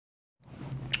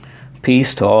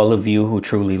Peace to all of you who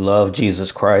truly love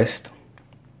Jesus Christ.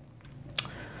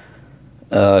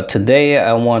 Today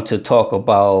I want to talk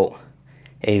about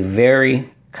a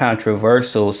very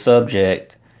controversial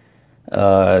subject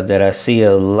that I see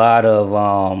a lot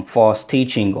of false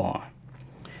teaching on.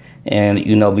 And,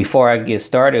 before I get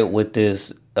started with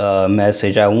this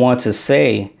message, I want to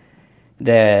say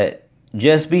that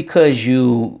just because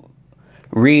you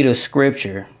read a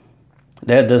scripture,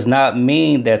 that does not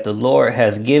mean that the Lord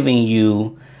has given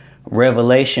you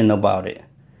revelation about it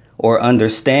or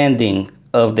understanding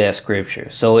of that scripture.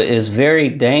 So it is very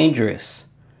dangerous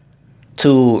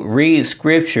to read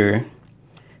scripture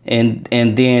and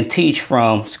then teach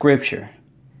from scripture.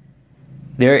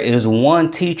 There is one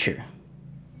teacher,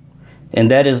 and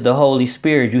that is the Holy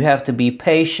Spirit. You have to be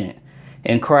patient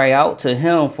and cry out to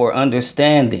him for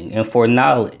understanding and for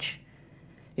knowledge.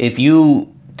 If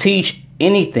you teach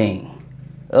anything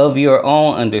of your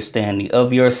own understanding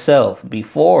of yourself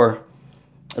before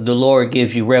the Lord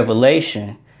gives you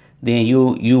revelation, then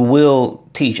you will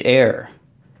teach error.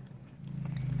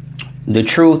 The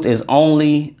truth is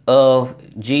only of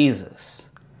Jesus.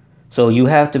 So you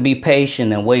have to be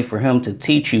patient and wait for him to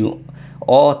teach you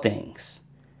all things,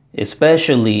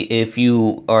 especially if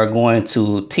you are going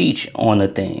to teach on a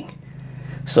thing.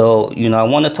 So, I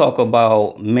want to talk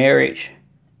about marriage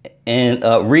and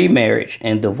remarriage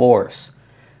and divorce.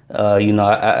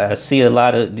 I see a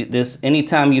lot of this.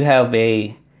 Anytime you have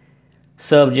a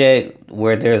subject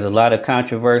where there's a lot of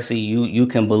controversy, you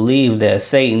can believe that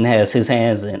Satan has his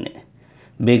hands in it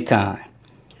big time.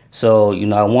 So,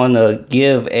 I want to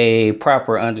give a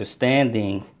proper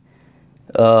understanding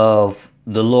of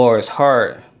the Lord's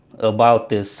heart about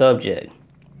this subject.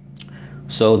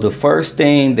 So the first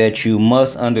thing that you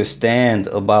must understand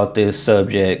about this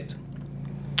subject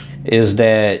is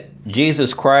that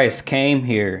Jesus Christ came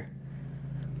here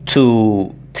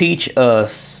to teach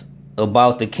us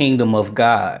about the kingdom of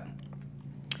God.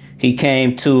 He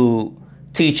came to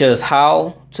teach us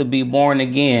how to be born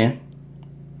again,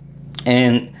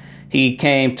 and he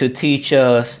came to teach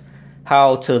us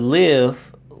how to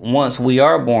live once we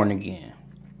are born again.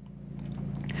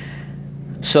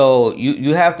 So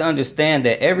you have to understand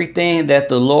that everything that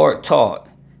the Lord taught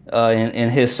in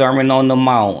his Sermon on the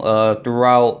Mount,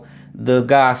 throughout the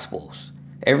Gospels,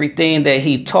 everything that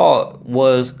he taught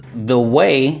was the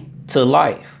way to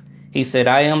life. He said,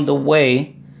 I am the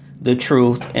way, the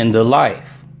truth, and the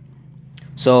life.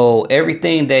 So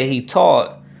everything that he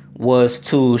taught was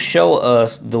to show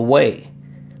us the way.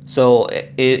 So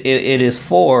it is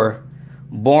for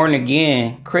born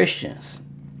again Christians.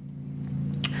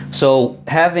 So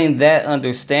having that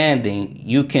understanding,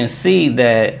 you can see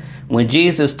that when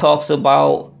Jesus talks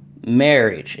about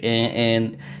marriage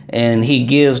and he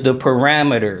gives the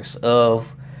parameters of,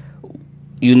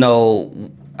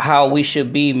 how we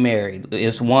should be married.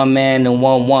 It's one man and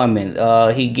one woman.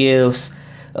 He gives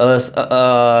us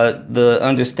the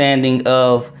understanding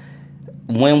of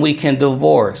when we can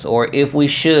divorce or if we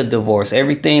should divorce.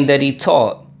 Everything that he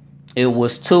taught, it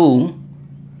was to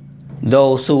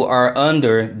those who are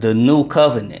under the new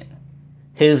covenant,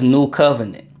 his new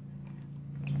covenant.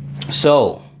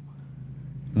 So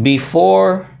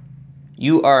before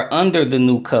you are under the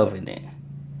new covenant,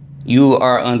 you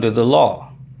are under the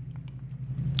law.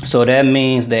 So that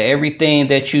means that everything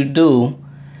that you do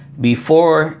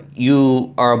before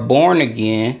you are born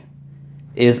again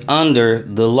is under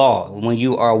the law. When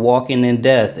you are walking in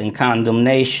death and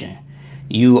condemnation,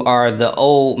 you are the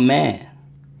old man.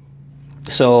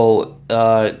 So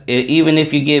even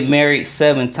if you get married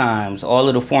 7 times, all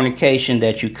of the fornication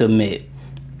that you commit,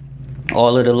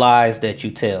 all of the lies that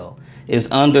you tell is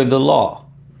under the law.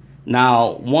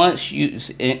 Now, once you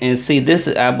and see this,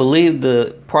 I believe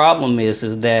the problem is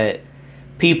that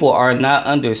people are not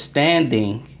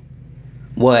understanding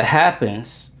what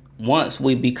happens once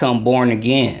we become born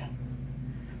again.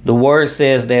 The word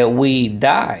says that we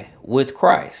die with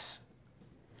Christ.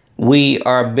 We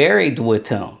are buried with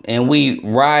him and we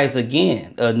rise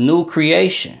again, a new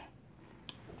creation.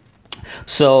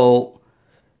 So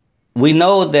we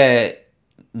know that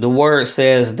the word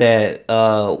says that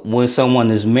when someone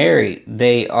is married,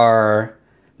 they are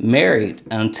married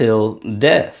until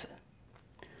death.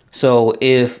 So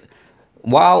if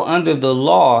while under the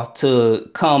law to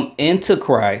come into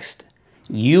Christ,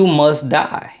 you must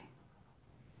die.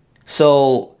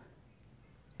 So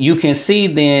you can see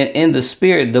then in the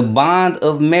spirit, the bond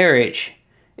of marriage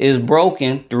is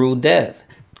broken through death,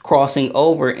 crossing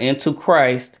over into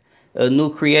Christ, a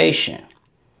new creation.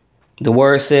 The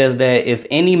word says that if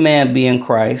any man be in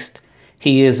Christ,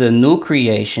 he is a new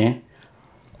creation.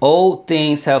 Old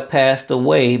things have passed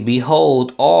away.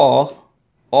 Behold, all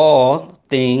all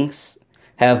things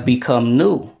have become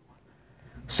new.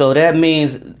 So that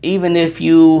means even if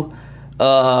you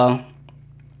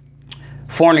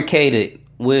fornicated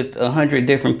with 100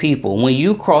 different people, when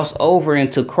you cross over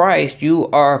into Christ, you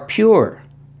are pure.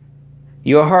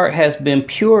 Your heart has been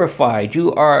purified.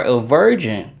 You are a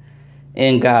virgin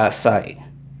in God's sight.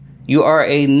 You are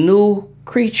a new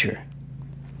creature.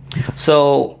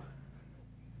 So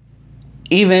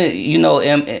even,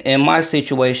 in my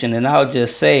situation, and I'll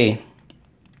just say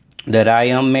that I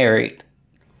am married.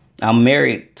 I'm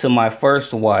married to my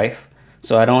first wife.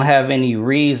 So I don't have any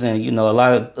reason, a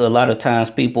lot of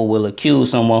times people will accuse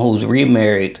someone who's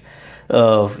remarried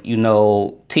of,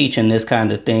 teaching this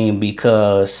kind of thing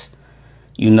because,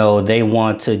 they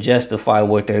want to justify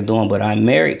what they're doing. But I'm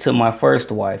married to my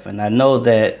first wife, and I know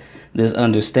that this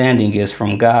understanding is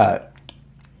from God.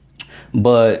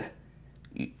 But,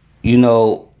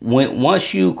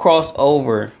 once you cross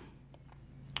over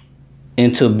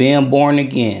into being born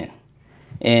again,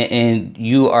 and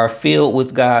you are filled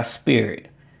with God's Spirit,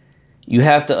 you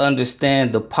have to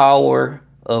understand the power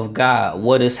of God,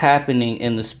 what is happening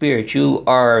in the Spirit. You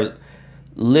are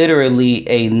literally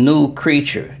a new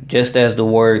creature, just as the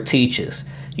word teaches.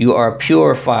 You are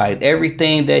purified.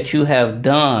 Everything that you have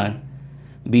done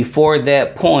before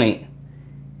that point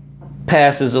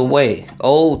passes away.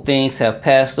 Old things have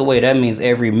passed away. That means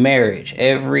every marriage,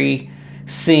 every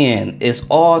sin is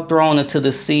all thrown into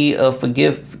the sea of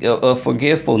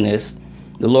forgetfulness.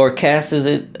 The Lord casts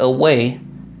it away.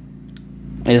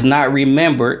 It's not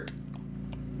remembered,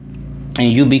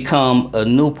 and you become a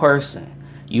new person.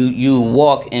 You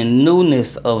walk in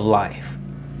newness of life.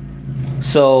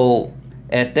 So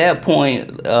at that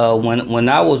point, when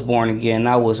I was born again,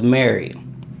 I was married.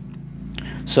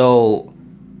 So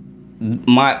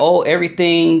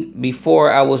everything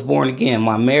before I was born again,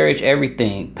 my marriage,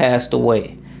 everything passed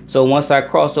away. So once I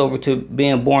crossed over to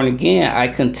being born again, I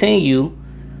continue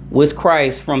with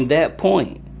Christ from that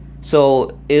point.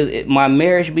 So my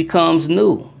marriage becomes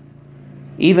new.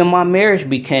 Even my marriage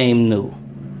became new.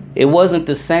 It wasn't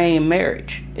the same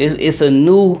marriage. It's a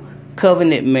new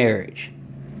covenant marriage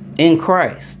in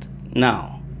Christ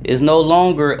now. It's no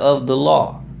longer of the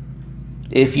law.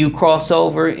 If you cross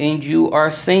over and you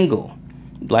are single,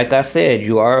 like I said,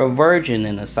 you are a virgin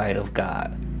in the sight of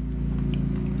God.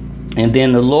 And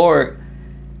then the Lord,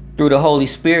 through the Holy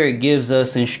Spirit, gives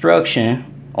us instruction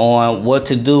on what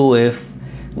to do if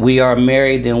we are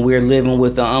married and we're living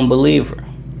with an unbeliever.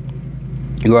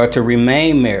 You are to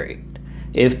remain married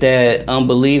if that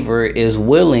unbeliever is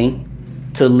willing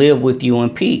to live with you in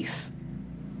peace.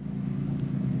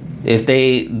 If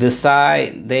they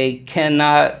decide they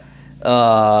cannot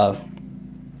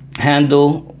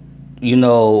handle,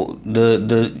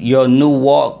 your new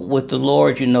walk with the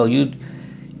Lord, now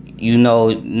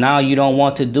you don't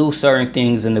want to do certain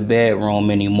things in the bedroom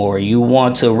anymore. You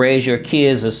want to raise your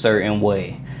kids a certain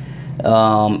way.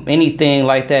 Anything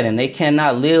like that, and they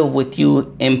cannot live with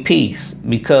you in peace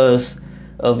because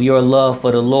of your love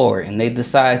for the Lord, and they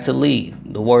decide to leave.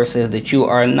 The word says that you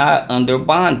are not under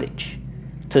bondage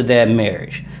to that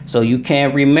marriage, so you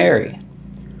can't remarry.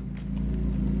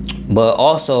 But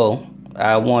also,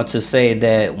 I want to say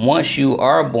that once you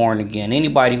are born again,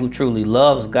 anybody who truly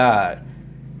loves God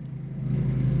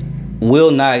will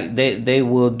not, they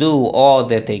will do all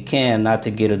that they can not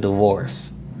to get a divorce.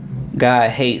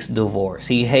 God hates divorce.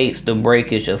 He hates the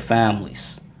breakage of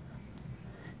families.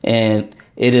 And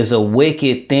it is a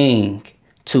wicked thing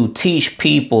to teach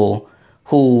people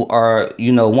who are,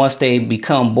 once they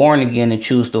become born again and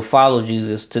choose to follow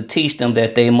Jesus, to teach them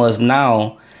that they must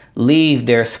now leave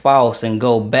their spouse and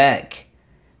go back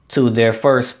to their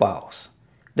first spouse.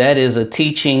 That is a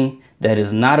teaching that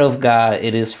is not of God.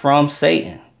 It is from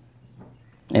Satan.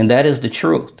 And that is the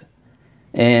truth.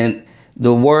 And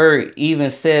the word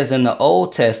even says in the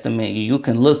Old Testament, you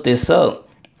can look this up,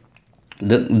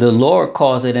 the Lord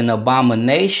calls it an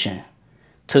abomination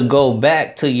to go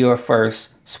back to your first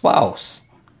spouse.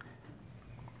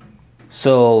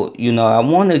 So, I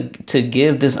wanted to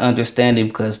give this understanding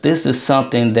because this is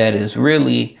something that is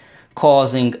really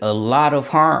causing a lot of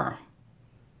harm.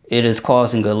 It is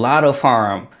causing a lot of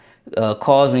harm,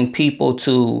 causing people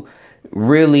to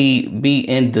really be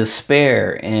in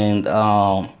despair and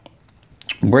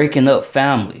breaking up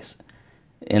families.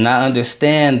 And I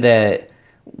understand that,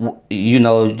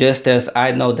 just as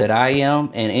I know that I am,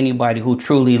 and anybody who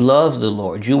truly loves the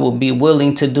Lord, you will be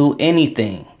willing to do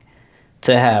anything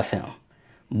to have him.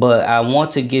 But I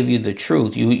want to give you the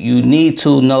truth. You need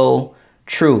to know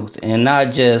truth and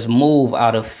not just move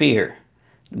out of fear.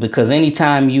 Because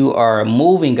anytime you are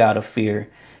moving out of fear,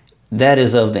 that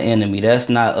is of the enemy. That's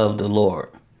not of the Lord.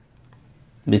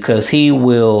 because he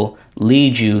will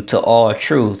lead you to all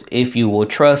truth if you will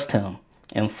trust him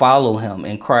and follow him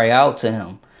and cry out to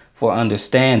him for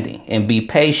understanding and be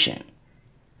patient.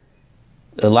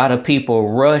 A lot of people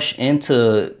rush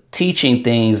into teaching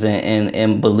things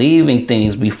and believing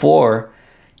things before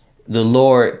the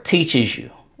Lord teaches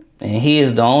you. And he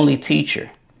is the only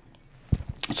teacher.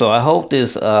 So I hope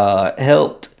this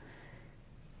helped.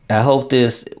 I hope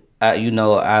this,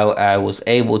 I was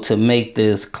able to make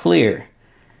this clear,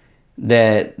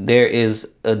 that there is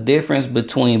a difference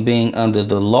between being under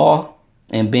the law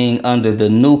and being under the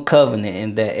new covenant,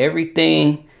 and that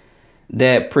everything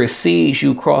that precedes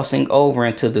you crossing over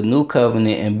into the new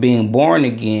covenant and being born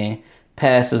again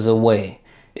passes away.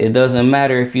 It doesn't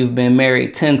matter if you've been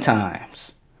married 10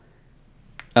 times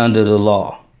under the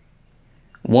law.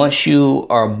 Once you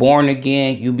are born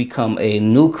again, you become a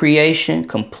new creation,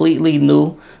 completely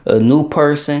new, a new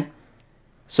person.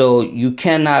 So you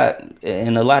cannot,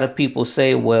 and a lot of people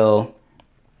say, well,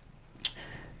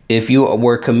 if you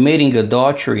were committing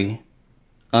adultery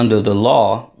under the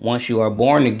law, once you are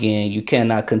born again, you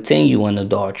cannot continue in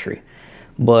adultery.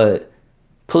 But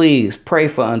please pray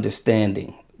for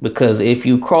understanding, because if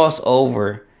you cross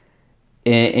over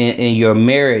and your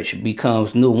marriage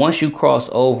becomes new, once you cross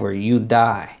over, you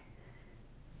die.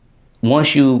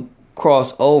 Once you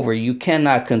cross over, you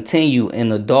cannot continue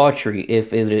in adultery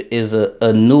if it is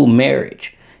a new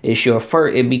marriage. It's your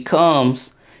first, it becomes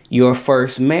your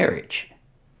first marriage.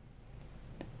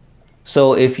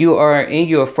 So if you are in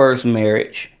your first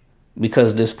marriage,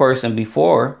 because this person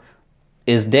before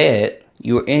is dead,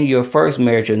 you're in your first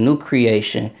marriage, a new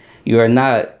creation, you are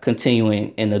not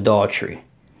continuing in adultery.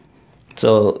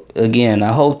 So again,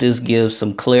 I hope this gives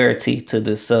some clarity to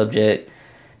this subject.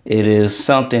 It is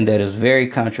something that is very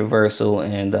controversial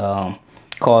and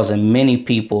causing many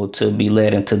people to be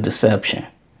led into deception.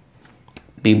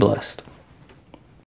 Be blessed.